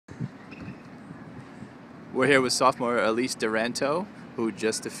We're here with sophomore Alice Duranteau, who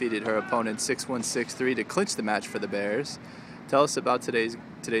just defeated her opponent 6-1, 6-3 to clinch the match for the Bears. Tell us about today's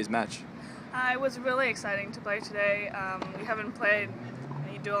match. It was really exciting to play today. We haven't played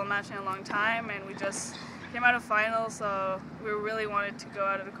a dual match in a long time, and we just came out of finals, so we really wanted to go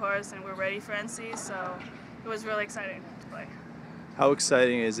out of the course, and we're ready for NC, so it was really exciting to play. How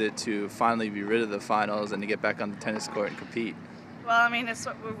exciting is it to finally be rid of the finals and to get back on the tennis court and compete? Well, I mean, it's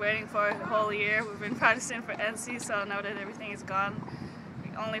what we're waiting for the whole year. We've been practicing for NC, so now that everything is gone,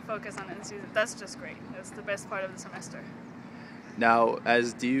 we only focus on NC. That's just great. It's the best part of the semester. Now,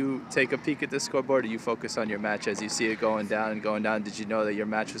 do you take a peek at the scoreboard, or do you focus on your match as you see it going down and going down? Did you know that your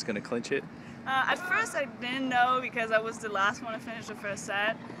match was going to clinch it? At first, I didn't know because I was the last one to finish the first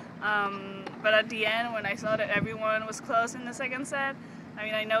set. But at the end, when I saw that everyone was close in the second set, I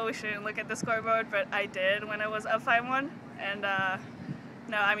mean, I know we shouldn't look at the scoreboard, but I did when I was up 5-1. And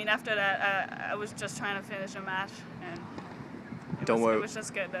no, I mean, after that, I was just trying to finish a match, and it was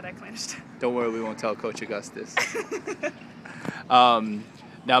just good that I clinched. Don't worry, we won't tell Coach Augustus.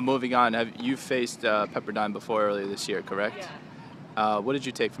 Now, moving on, you faced Pepperdine before earlier this year, correct? Yeah. What did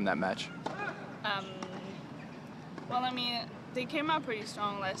you take from that match? Well, I mean, they came out pretty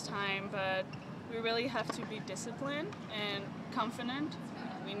strong last time, but we really have to be disciplined and confident.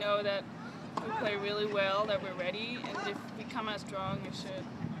 We know that we play really well, that we're ready, and if we come out strong, it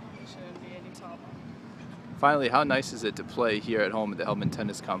shouldn't be any problem. Finally, how nice is it to play here at home at the Hellman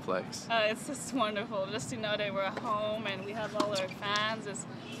Tennis Complex? It's just wonderful, just to know that we're at home and we have all our fans.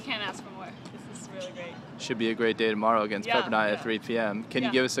 You can't ask for more. This is really great. Should be a great day tomorrow against Pepperdine at 3 p.m. Can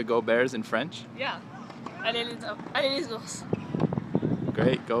you give us a Go Bears in French? Yeah. Allez les dos.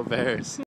 Great, go Bears.